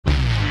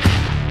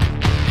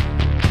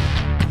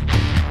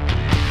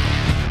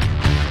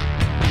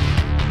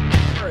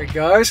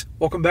Alright guys,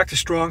 welcome back to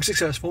Strong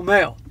Successful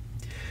Male.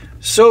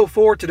 So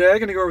for today, I'm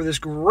going to go over this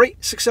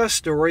great success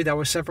story that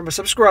was sent from a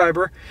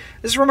subscriber.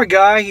 This is from a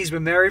guy. He's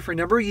been married for a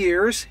number of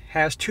years,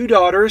 has 2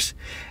 daughters,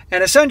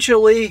 and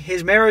essentially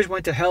his marriage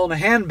went to hell in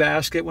a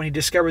handbasket when he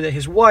discovered that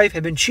his wife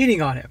had been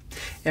cheating on him.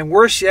 And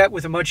worse yet,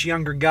 with a much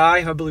younger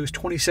guy, who I believe was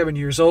 27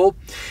 years old.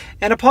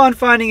 And upon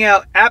finding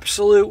out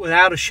absolute,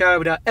 without a shadow,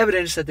 without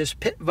evidence that this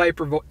pit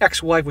viper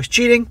ex-wife was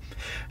cheating,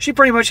 she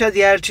pretty much had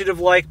the attitude of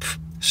like,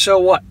 so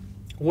what?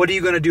 What are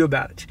you going to do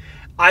about it?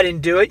 I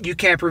didn't do it. You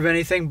can't prove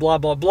anything, blah,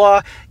 blah,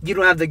 blah. You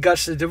don't have the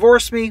guts to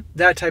divorce me,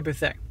 that type of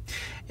thing.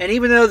 And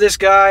even though this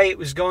guy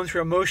was going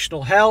through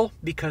emotional hell,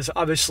 because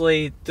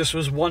obviously this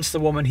was once the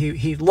woman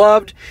he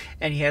loved,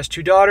 and he has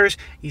 2 daughters,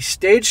 he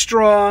stayed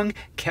strong,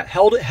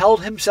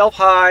 held himself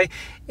high,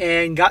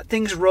 and got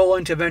things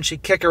rolling to eventually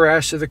kick her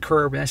ass to the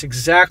curb. And that's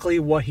exactly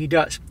what he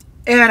does.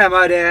 And I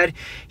might add,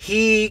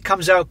 he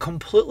comes out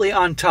completely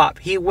on top.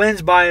 He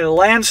wins by a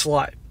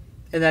landslide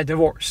in that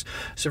divorce.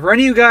 So for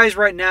any of you guys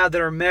right now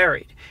that are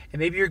married, and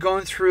maybe you're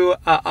going through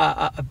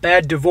a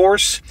bad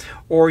divorce,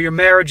 or your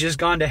marriage has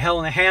gone to hell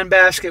in a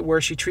handbasket where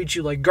she treats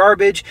you like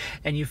garbage,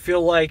 and you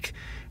feel like,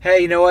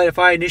 hey, you know what, if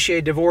I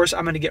initiate divorce,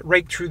 I'm going to get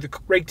raked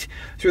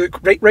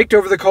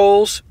over the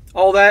coals,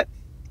 all that,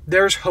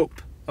 there's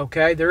hope,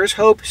 okay? There is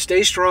hope.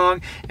 Stay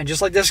strong, and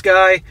just like this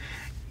guy,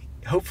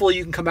 hopefully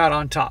you can come out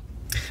on top.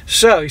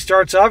 So he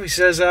starts off, he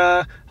says,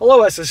 hello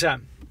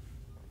SSM.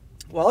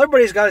 Well,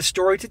 everybody's got a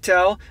story to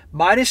tell.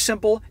 Mine is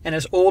simple and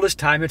as old as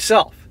time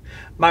itself.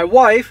 My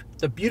wife,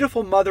 the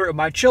beautiful mother of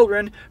my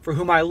children, for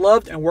whom I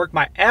loved and worked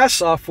my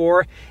ass off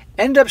for,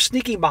 ended up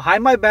sneaking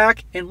behind my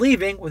back and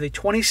leaving with a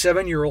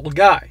 27-year-old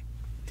guy.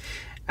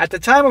 At the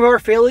time of our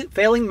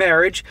failing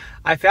marriage,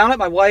 I found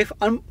my wife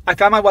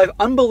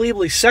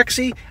unbelievably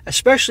sexy,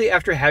 especially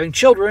after having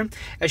children,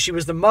 as she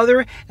was the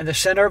mother and the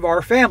center of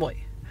our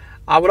family.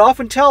 I would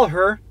often tell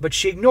her, but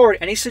she ignored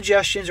any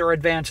suggestions or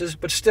advances,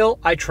 but still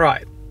I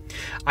tried.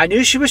 I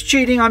knew she was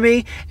cheating on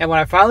me, and when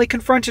I finally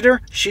confronted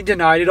her, she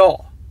denied it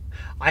all.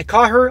 I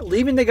caught her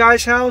leaving the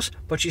guy's house,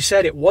 but she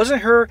said it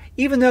wasn't her,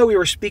 even though we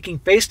were speaking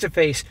face to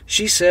face.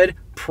 She said,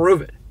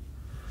 prove it.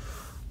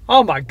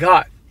 Oh my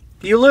God.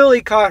 You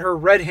literally caught her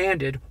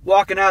red-handed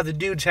walking out of the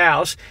dude's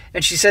house,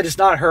 and she said it's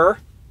not her?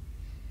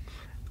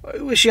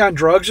 Was she on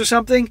drugs or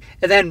something?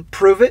 And then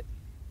prove it?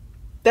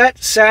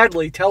 That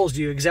sadly tells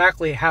you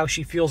exactly how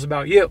she feels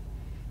about you.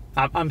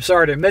 I'm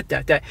sorry to admit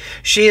that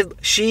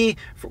she,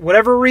 for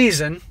whatever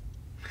reason,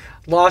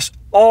 lost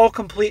all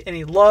complete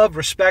any love,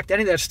 respect,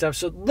 any of that stuff.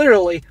 So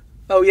literally,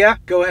 oh yeah,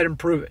 go ahead and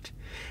prove it.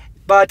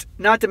 But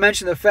not to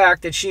mention the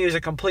fact that she is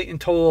a complete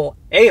and total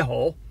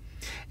a-hole.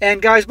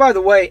 And guys, by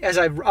the way, as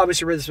I've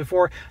obviously read this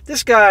before,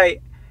 this guy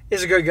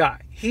is a good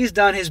guy. He's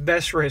done his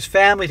best for his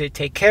family to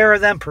take care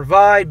of them,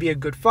 provide, be a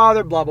good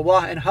father, blah, blah,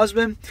 blah, and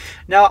husband.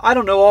 Now, I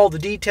don't know all the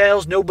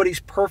details. Nobody's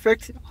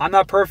perfect. I'm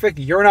not perfect.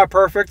 You're not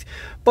perfect.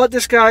 But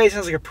this guy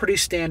sounds like a pretty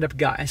stand-up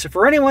guy. And so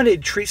for anyone to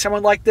treat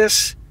someone like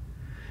this,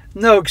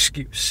 no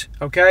excuse,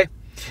 okay?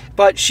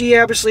 But she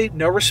obviously,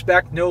 no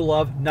respect, no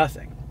love,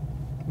 nothing.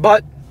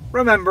 But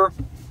remember,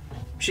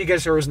 she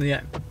gets hers in the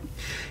end.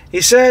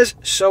 He says,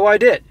 so I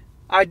did.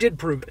 I did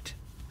prove it.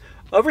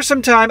 Over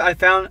some time, I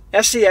found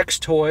SEX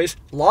toys,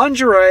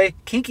 lingerie,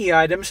 kinky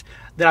items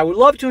that I would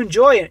love to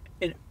enjoy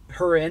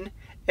her in,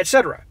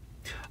 etc.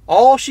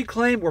 All she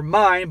claimed were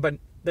mine, but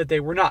that they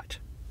were not.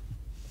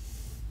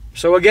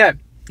 So again,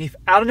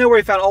 out of nowhere,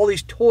 he found all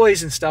these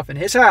toys and stuff in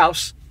his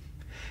house,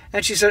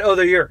 and she said, oh,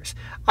 they're yours.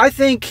 I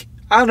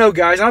don't know,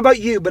 guys, I don't know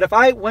about you, but if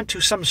I went to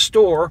some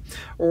store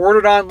or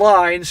ordered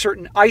online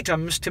certain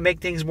items to make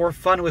things more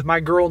fun with my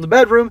girl in the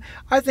bedroom,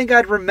 I think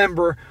I'd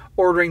remember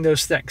ordering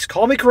those things.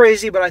 Call me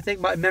crazy, but I think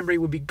my memory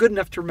would be good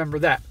enough to remember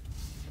that.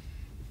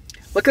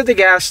 Look at the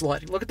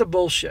gaslighting. Look at the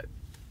bullshit.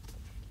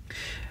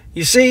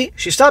 You see,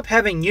 she stopped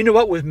having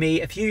you-know-what with me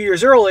a few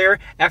years earlier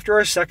after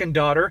our second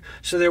daughter,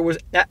 so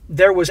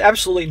there was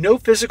absolutely no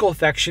physical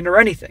affection or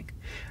anything.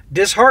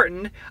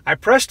 Disheartened, I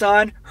pressed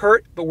on,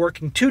 hurt, but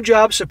working 2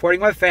 jobs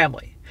supporting my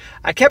family.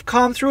 I kept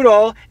calm through it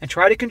all and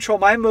tried to control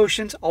my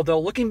emotions, although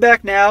looking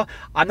back now,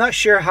 I'm not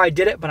sure how I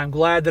did it, but I'm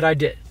glad that I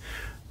did.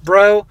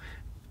 Bro,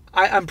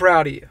 I'm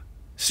proud of you.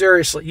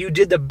 Seriously, you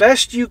did the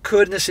best you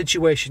could in the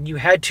situation. You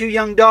had 2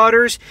 young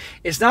daughters.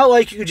 It's not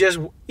like you could just,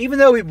 even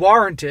though we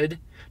warranted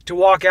to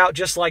walk out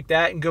just like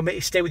that and go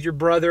stay with your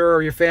brother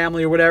or your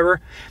family or whatever,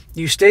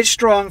 you stayed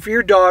strong for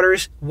your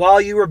daughters while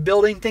you were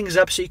building things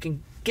up so you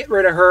can get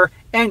rid of her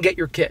and get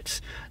your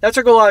kids. That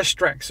took a lot of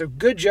strength. So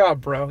good job,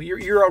 bro.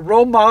 You're a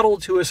role model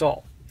to us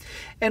all.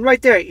 And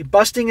right there,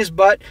 busting his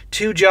butt,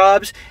 2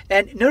 jobs.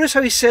 And notice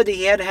how he said that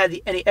he hadn't had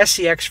any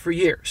SEX for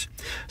years.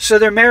 So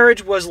their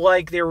marriage was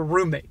like they were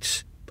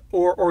roommates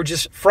or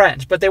just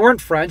friends. But they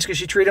weren't friends because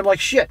she treated him like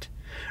shit.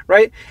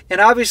 Right?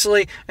 And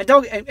obviously, and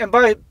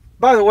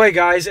by the way,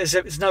 guys, as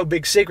if it's no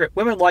big secret,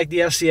 women like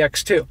the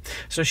SEX too.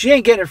 So she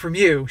ain't getting it from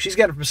you. She's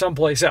getting it from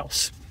someplace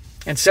else.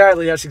 And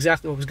sadly, that's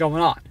exactly what was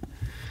going on.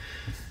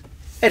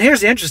 And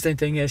here's the interesting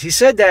thing is, he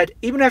said that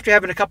even after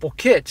having a couple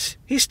kids,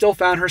 he still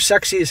found her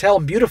sexy as hell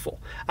and beautiful.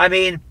 I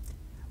mean,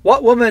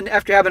 What woman,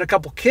 after having a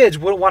couple kids,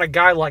 wouldn't want a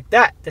guy like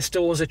that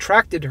still was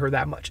attracted to her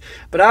that much?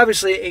 But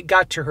obviously it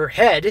got to her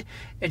head,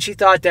 and she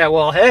thought that,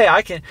 well, hey,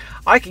 I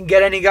can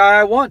get any guy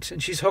I want.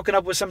 And she's hooking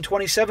up with some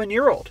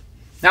 27-year-old.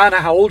 Now I don't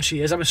know how old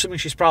she is. I'm assuming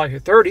she's probably her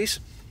 30s.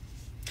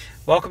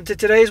 Welcome to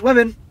today's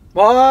women.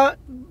 Well,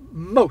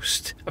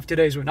 most of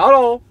today's women. Not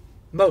all.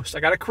 Most.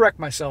 I got to correct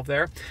myself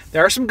there.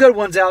 There are some good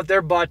ones out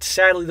there, but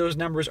sadly those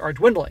numbers are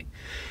dwindling.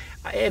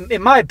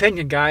 In my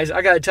opinion, guys,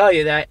 I got to tell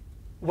you that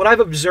what I've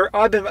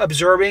been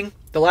observing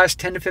the last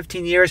 10 to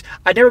 15 years,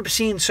 I've never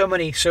seen so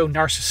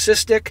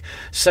narcissistic,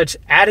 such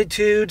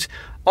attitudes,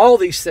 all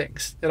these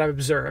things that I've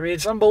observed. I mean,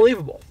 it's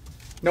unbelievable.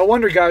 No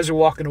wonder guys are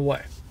walking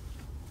away.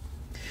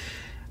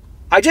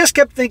 I just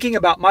kept thinking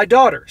about my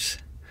daughters,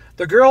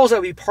 the girls that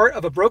would be part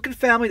of a broken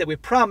family that we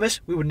promised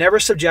we would never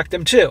subject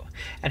them to.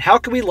 And how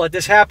can we let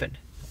this happen?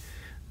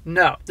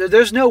 No,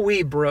 there's no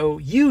we, bro.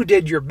 You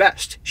did your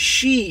best.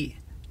 She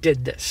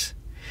did this.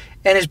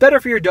 And it's better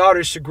for your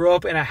daughters to grow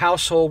up in a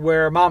household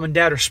where mom and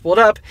dad are split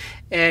up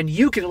and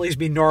you can at least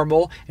be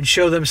normal and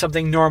show them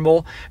something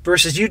normal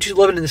versus you two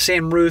living in the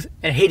same roof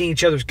and hating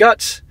each other's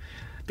guts.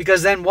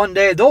 Because then one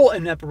day they'll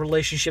end up in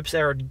relationships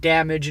that are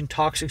damaged and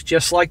toxic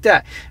just like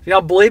that. If you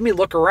don't believe me,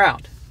 look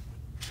around.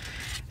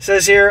 It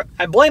says here,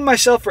 I blame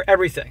myself for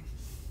everything.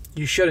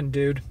 You shouldn't,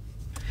 dude.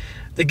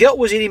 The guilt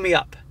was eating me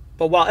up.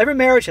 But while every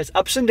marriage has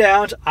ups and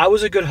downs, I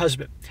was a good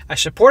husband. I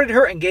supported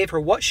her and gave her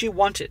what she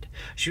wanted.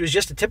 She was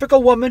just a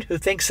typical woman who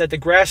thinks that the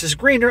grass is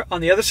greener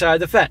on the other side of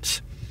the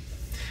fence.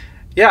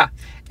 Yeah,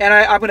 and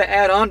I'm going to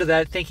add on to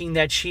that thinking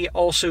that she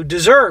also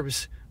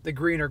deserves the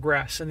greener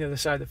grass on the other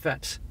side of the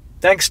fence.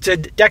 Thanks to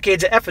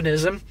decades of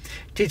feminism,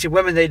 teaching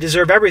women they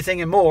deserve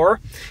everything and more,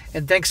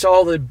 and thanks to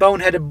all the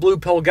boneheaded blue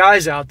pill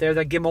guys out there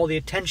that give them all the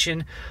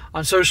attention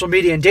on social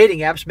media and dating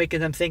apps, making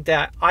them think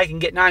that I can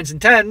get 9s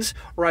and 10s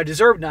or I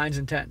deserve 9s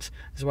and 10s. This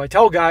is what I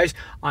tell guys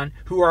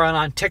who are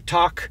on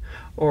TikTok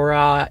or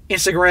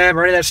Instagram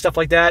or any of that stuff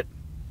like that.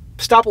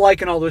 Stop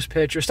liking all those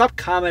pictures. Stop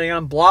commenting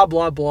on them, blah,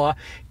 blah, blah,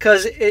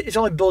 because it's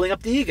only building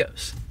up the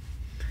egos.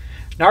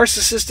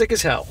 Narcissistic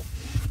as hell.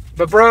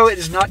 But bro, it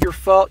is not your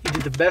fault. You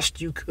did the best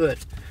you could.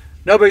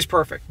 Nobody's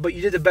perfect, but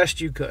you did the best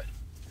you could.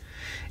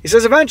 He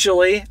says,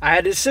 eventually, I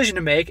had a decision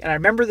to make, and I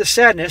remember the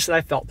sadness that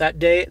I felt that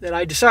day that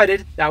I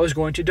decided that I was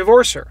going to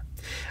divorce her.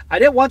 I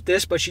didn't want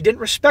this, but she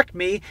didn't respect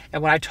me,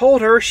 and when I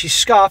told her, she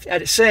scoffed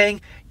at it,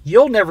 saying,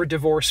 "You'll never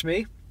divorce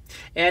me,"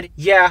 and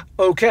 "Yeah,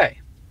 okay."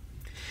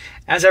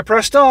 As I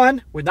pressed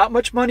on, with not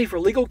much money for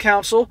legal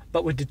counsel,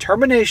 but with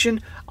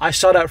determination, I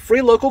sought out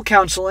free local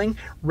counseling,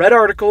 read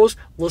articles,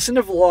 listened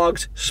to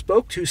vlogs,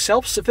 spoke to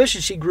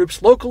self-sufficiency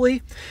groups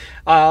locally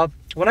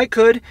when I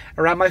could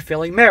around my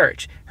failing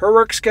marriage, her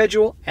work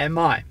schedule, and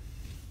mine.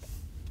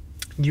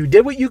 You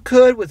did what you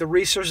could with the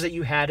resources that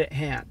you had at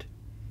hand.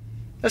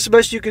 That's the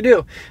best you can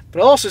do. But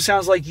it also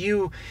sounds like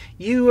you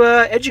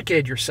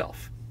educated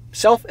yourself.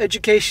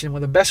 Self-education,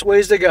 one of the best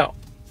ways to go.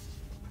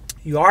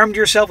 You armed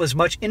yourself with as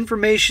much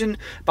information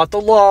about the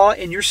law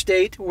in your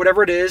state,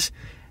 whatever it is,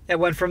 and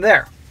went from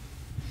there.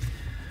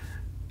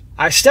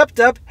 I stepped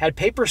up, had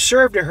papers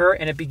served to her,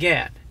 and it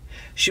began.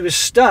 She was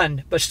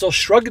stunned, but still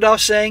shrugged it off,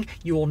 saying,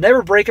 "You will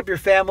never break up your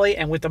family,"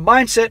 and with the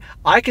mindset,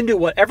 I can do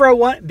whatever I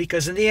want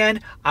because in the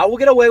end, I will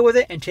get away with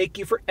it and take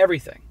you for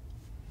everything.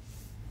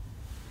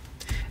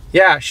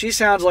 Yeah, she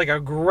sounds like a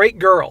great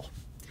girl.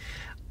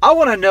 I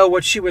want to know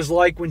what she was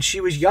like when she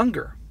was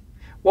younger.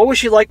 What was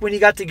she like when you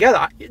got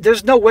together?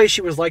 There's no way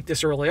she was like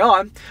this early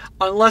on,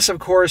 unless, of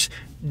course,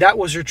 that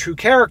was her true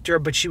character,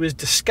 but she was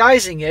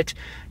disguising it,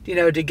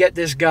 to get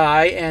this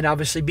guy and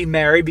obviously be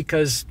married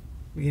because,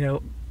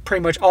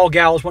 pretty much all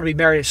gals want to be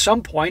married at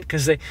some point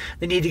because they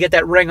need to get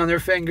that ring on their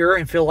finger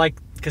and feel like,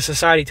 because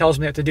society tells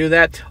them they have to do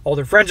that, all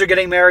their friends are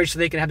getting married so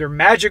they can have their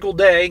magical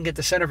day and get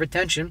the center of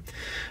attention.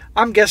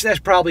 I'm guessing that's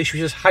probably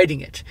she was just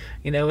hiding it.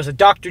 It was a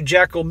Dr.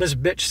 Jekyll, Miss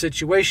Bitch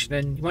situation.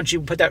 And once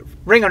you put that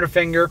ring on her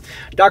finger,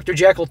 Dr.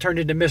 Jekyll turned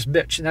into Miss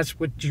Bitch. And that's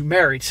what you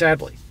married,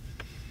 sadly.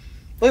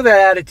 Look at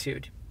that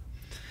attitude.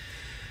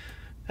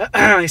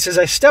 He says,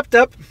 I stepped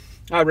up.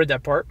 I read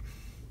that part.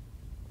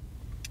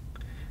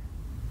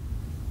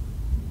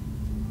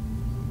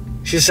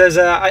 He says,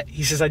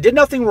 I did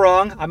nothing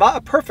wrong. I'm not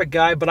a perfect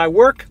guy, but I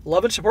work,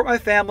 love and support my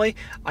family.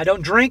 I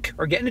don't drink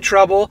or get into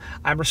trouble.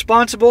 I'm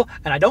responsible,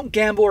 and I don't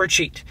gamble or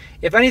cheat.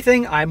 If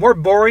anything, I'm more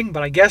boring,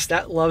 but I guess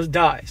that love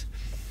dies.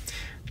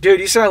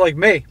 Dude, you sound like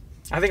me.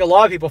 I think a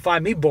lot of people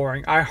find me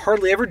boring. I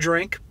hardly ever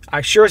drink.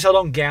 I sure as hell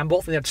don't gamble.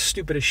 I think that's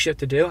stupid as shit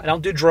to do. I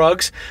don't do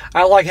drugs.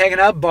 I don't like hanging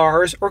out at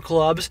bars or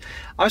clubs.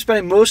 I'm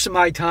spending most of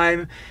my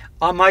time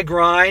on my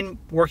grind,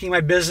 working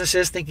my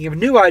businesses, thinking of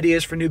new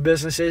ideas for new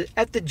businesses,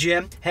 at the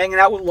gym, hanging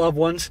out with loved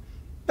ones.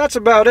 That's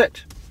about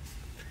it.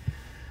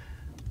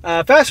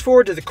 Fast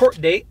forward to the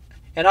court date,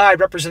 and I,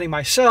 representing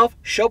myself,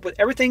 show up with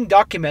everything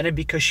documented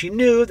because she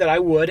knew that I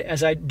would,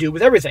 as I do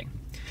with everything.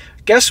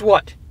 Guess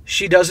what?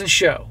 She doesn't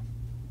show.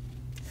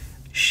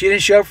 She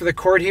didn't show for the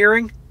court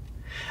hearing.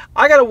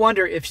 I got to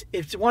wonder if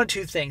it's one of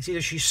two things.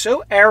 Either she's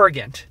so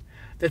arrogant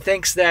that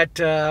thinks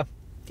that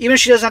Even if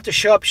she doesn't have to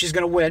show up, she's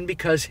going to win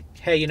because,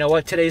 hey, you know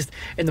what? Today's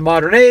in the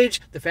modern age,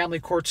 the family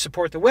courts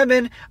support the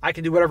women. I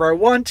can do whatever I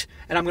want,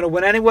 and I'm going to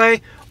win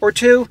anyway. Or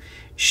two,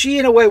 she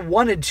in a way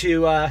wanted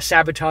to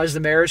sabotage the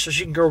marriage so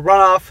she can go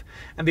run off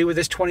and be with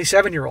this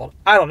 27-year-old.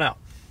 I don't know.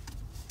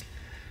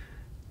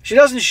 She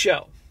doesn't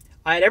show.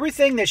 I had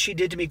everything that she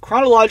did to me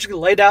chronologically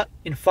laid out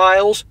in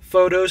files,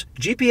 photos,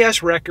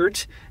 GPS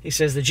records. He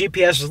says the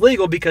GPS is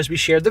legal because we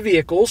shared the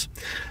vehicles.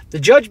 The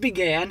judge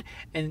began,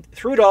 and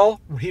through it all,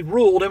 he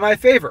ruled in my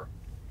favor.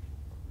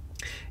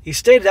 He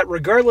stated that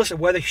regardless of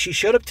whether she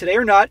showed up today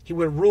or not, he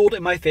would have ruled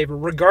in my favor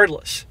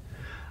regardless.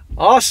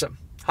 Awesome.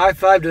 High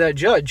five to that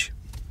judge.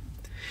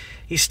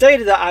 He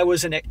stated that I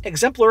was an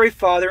exemplary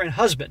father and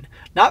husband,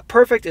 not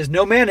perfect as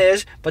no man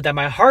is, but that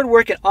my hard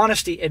work and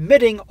honesty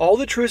admitting all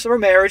the truths of our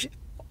marriage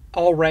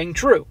all rang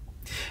true.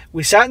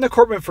 We sat in the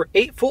courtroom for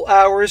 8 full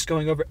hours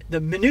going over the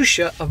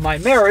minutiae of my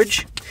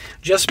marriage.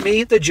 Just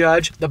me, the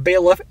judge, the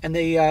bailiff, and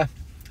the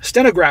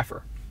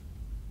stenographer.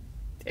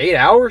 8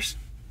 hours?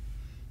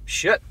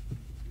 Shit.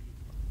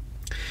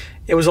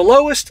 It was the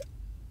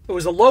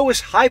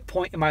lowest high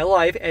point in my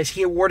life as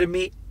he awarded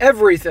me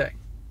everything.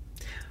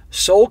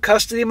 Sole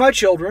custody of my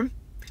children,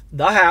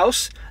 the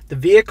house, the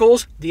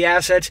vehicles, the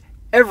assets,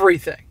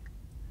 everything.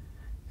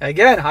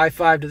 Again, high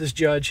five to this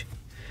judge.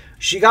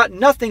 She got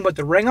nothing but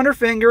the ring on her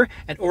finger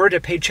and ordered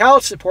to pay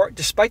child support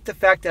despite the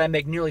fact that I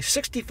make nearly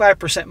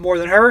 65% more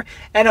than her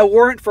and a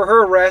warrant for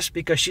her arrest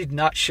because she did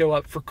not show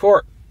up for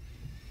court.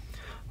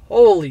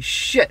 Holy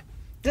shit.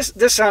 This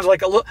sounds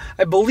like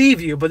I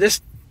believe you, but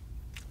this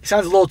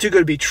sounds a little too good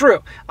to be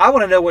true. I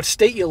want to know what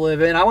state you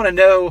live in. I want to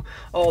know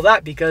all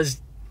that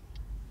because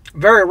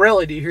very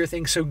rarely do you hear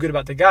things so good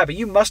about the guy, but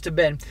you must have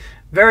been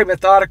very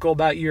methodical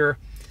about your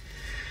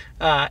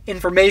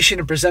information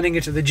and presenting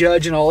it to the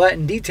judge and all that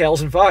in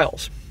details and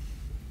files.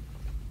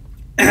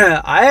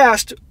 I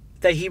asked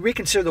that he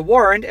reconsider the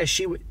warrant as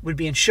she would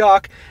be in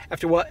shock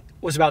after what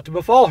was about to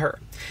befall her.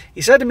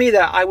 He said to me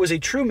that I was a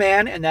true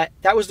man and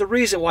that was the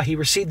reason why he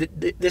received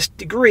this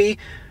degree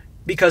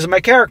because of my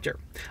character.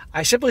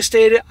 I simply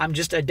stated I'm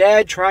just a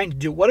dad trying to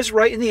do what is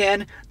right in the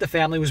end. The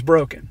family was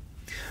broken.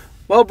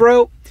 Well,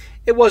 bro,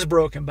 it was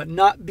broken, but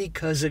not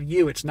because of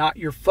you. It's not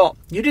your fault.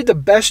 You did the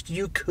best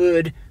you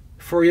could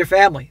for your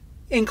family,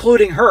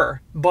 including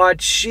her,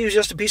 but she was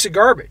just a piece of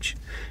garbage.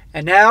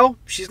 And now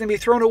she's going to be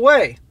thrown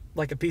away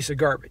like a piece of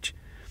garbage.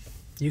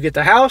 You get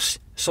the house,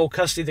 sole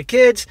custody of the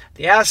kids,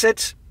 the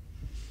assets.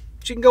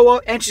 She can go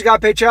out and she's got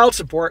to pay child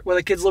support while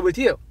the kids live with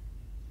you.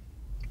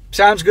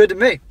 Sounds good to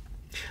me.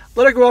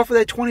 Let her go off with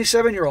that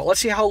 27-year-old. Let's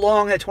see how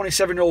long that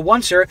 27-year-old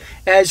wants her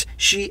as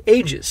she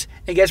ages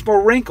and gets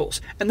more wrinkles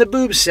and the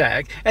boobs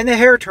sag and the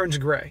hair turns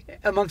gray,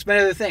 amongst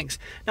many other things.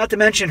 Not to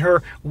mention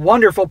her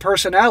wonderful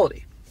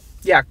personality.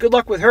 Yeah, good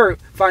luck with her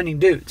finding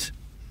dudes.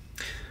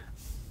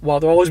 While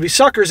there'll always be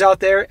suckers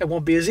out there, it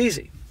won't be as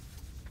easy.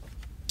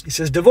 He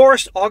says,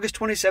 divorced August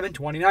 27,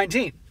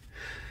 2019.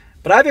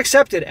 But I've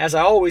accepted, as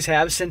I always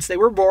have since they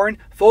were born,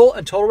 full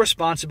and total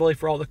responsibility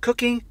for all the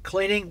cooking,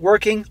 cleaning,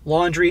 working,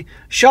 laundry,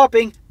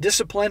 shopping,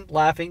 discipline,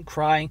 laughing,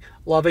 crying,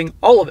 loving,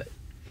 all of it.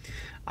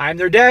 I am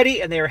their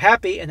daddy and they are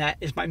happy and that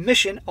is my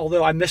mission,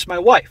 although I miss my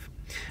wife.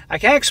 I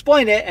can't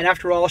explain it, and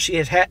after all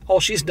all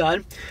she's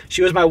done,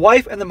 she was my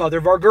wife and the mother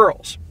of our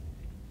girls.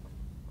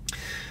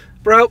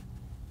 Bro,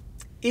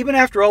 even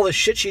after all the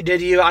shit she did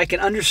to you, I can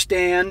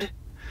understand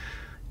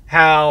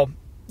how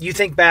you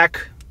think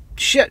back,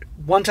 shit,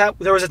 one time,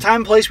 there was a time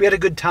and place we had a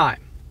good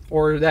time.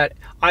 Or that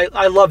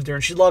I loved her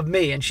and she loved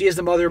me and she is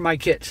the mother of my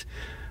kids.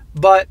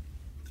 But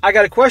I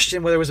got to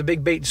question whether it was a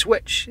big bait and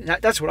switch.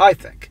 That's what I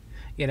think,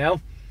 you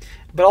know.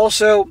 But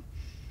also,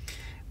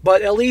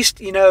 at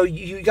least, you know,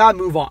 you got to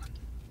move on.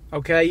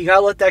 Okay? You got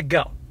to let that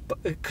go.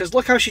 Because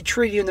look how she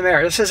treated you in the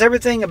marriage. It says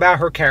everything about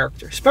her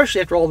character,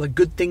 especially after all the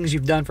good things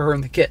you've done for her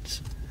and the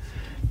kids.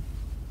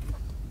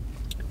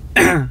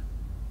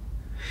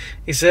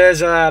 He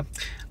says, I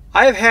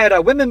have had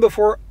women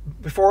before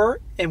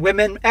and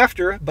women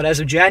after, but as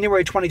of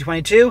January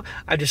 2022,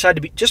 I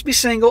decided to just be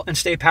single and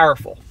stay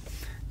powerful.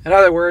 In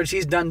other words,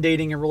 he's done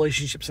dating and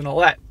relationships and all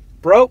that.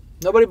 Bro,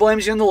 nobody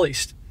blames you in the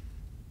least.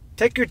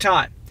 Take your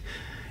time.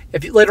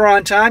 If later on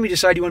in time you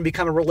decide you want to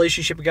become a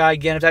relationship guy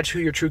again, if that's who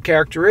your true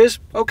character is,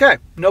 okay,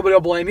 nobody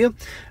will blame you.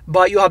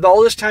 But you'll have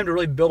all this time to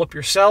really build up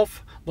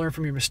yourself, learn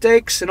from your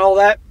mistakes and all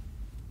that.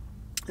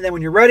 And then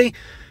when you're ready,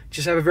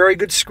 just have a very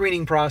good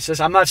screening process.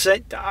 I'm not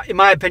saying, in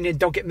my opinion,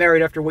 don't get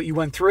married after what you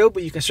went through,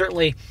 but you can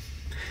certainly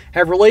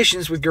have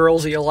relations with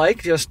girls that you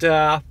like. Just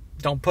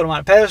don't put them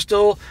on a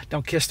pedestal.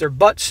 Don't kiss their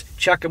butts.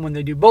 Check them when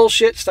they do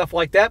bullshit, stuff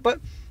like that.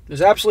 But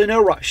there's absolutely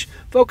no rush.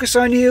 Focus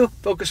on you.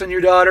 Focus on your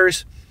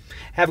daughters.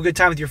 Have a good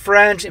time with your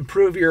friends.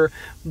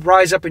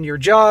 Rise up in your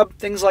job.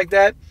 Things like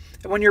that.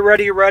 And when you're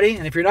ready, you're ready.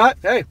 And if you're not,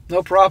 hey,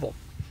 no problem.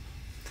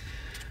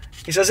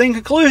 He says, in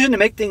conclusion, to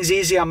make things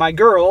easy on my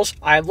girls,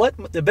 I've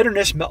let the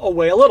bitterness melt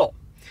away a little.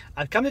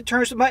 I've come to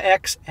terms with my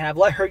ex, and I've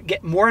let her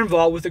get more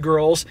involved with the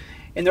girls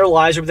in their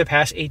lives over the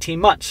past 18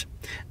 months.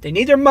 They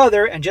need their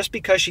mother, and just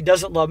because she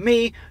doesn't love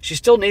me, she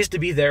still needs to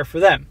be there for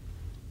them.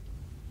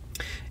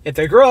 If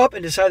they grow up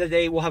and decide that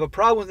they will have a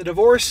problem with the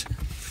divorce,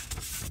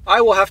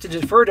 I will have to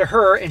defer to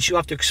her and she'll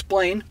have to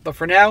explain. But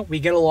for now, we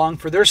get along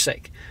for their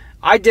sake.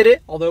 I did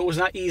it, although it was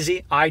not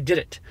easy. I did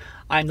it.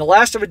 I'm the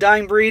last of a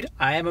dying breed.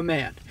 I am a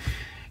man.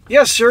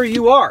 Yes, sir,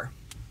 you are.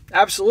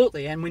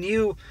 Absolutely. And when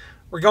you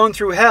were going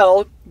through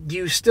hell,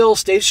 you still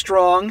stayed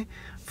strong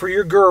for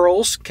your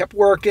girls, kept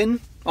working,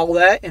 all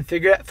that, and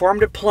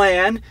formed a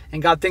plan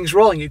and got things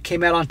rolling. You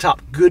came out on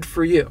top. Good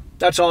for you.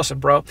 That's awesome,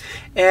 bro.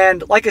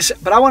 And like I said,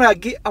 but I want to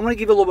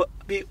give a little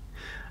bit.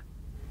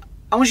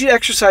 I want you to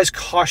exercise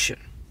caution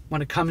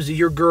when it comes to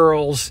your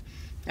girls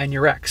and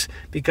your ex,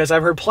 because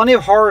I've heard plenty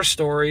of horror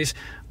stories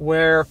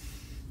where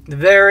the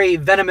very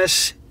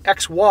venomous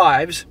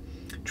ex-wives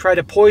try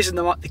to poison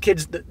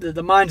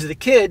the minds of the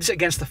kids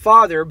against the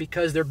father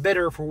because they're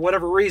bitter for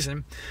whatever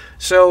reason.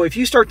 So if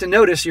you start to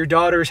notice your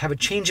daughters have a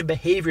change in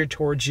behavior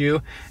towards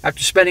you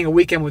after spending a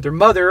weekend with their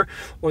mother,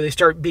 or they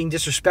start being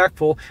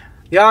disrespectful,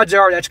 the odds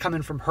are that's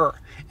coming from her.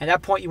 At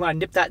that point, you want to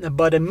nip that in the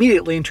bud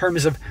immediately in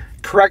terms of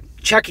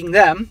checking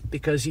them,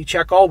 because you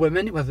check all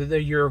women, whether they're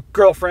your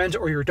girlfriends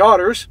or your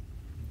daughters,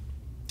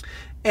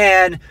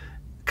 and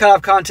cut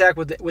off contact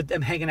with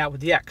them hanging out with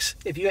the ex.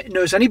 If you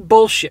notice any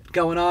bullshit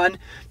going on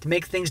to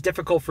make things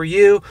difficult for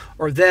you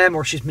or them,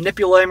 or she's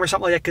manipulating or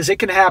something like that, because it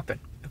can happen,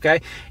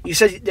 okay? You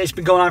said it's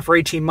been going on for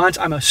 18 months.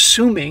 I'm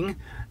assuming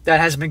that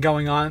hasn't been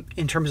going on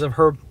in terms of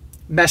her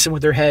messing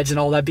with their heads and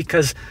all that,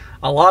 because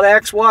a lot of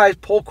ex-wives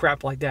pull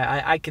crap like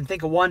that. I can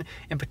think of one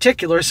in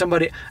particular,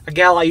 a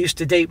gal I used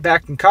to date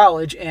back in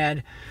college,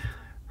 and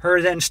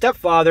her then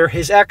stepfather,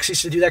 his ex,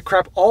 used to do that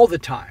crap all the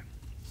time.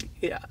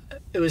 Yeah,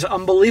 it was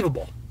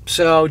unbelievable.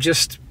 So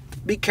just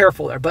be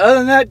careful there. But other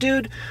than that,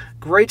 dude,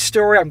 great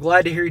story. I'm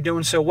glad to hear you're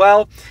doing so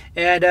well.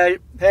 And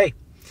hey,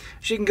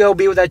 she can go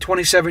be with that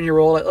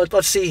 27-year-old.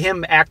 Let's see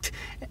him act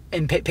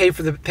and pay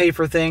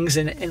for things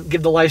and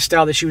give the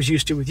lifestyle that she was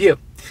used to with you.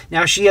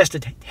 Now she has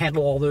to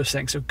handle all those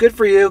things. So good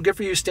for you. Good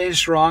for you staying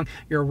strong.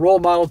 You're a role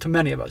model to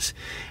many of us.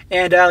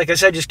 And like I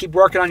said, just keep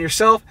working on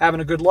yourself, having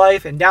a good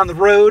life. And down the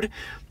road,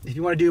 if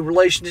you want to do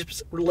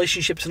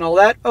relationships and all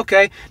that,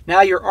 okay,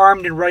 now you're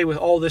armed and ready with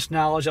all this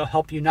knowledge. I'll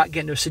help you not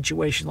get into a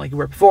situation like you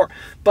were before.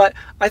 But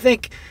I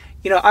think,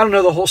 I don't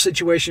know the whole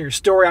situation, your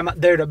story. I'm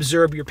not there to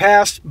observe your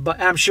past, but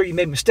I'm sure you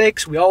made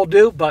mistakes. We all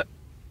do. But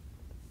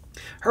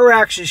her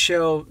actions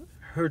show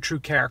her true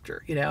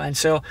character, and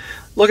so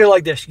look at it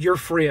like this. You're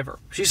free of her.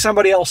 She's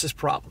somebody else's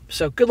problem.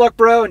 So good luck,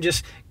 bro, and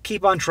just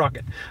keep on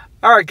trucking.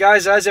 All right,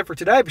 guys, that's it for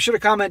today. Be sure to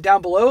comment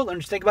down below. Let me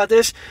just think about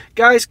this.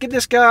 Guys,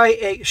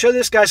 show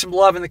this guy some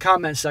love in the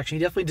comments section.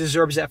 He definitely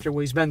deserves it after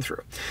what he's been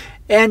through.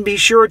 And be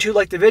sure to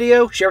like the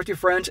video, share with your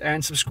friends,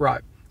 and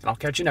subscribe. And I'll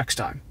catch you next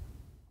time.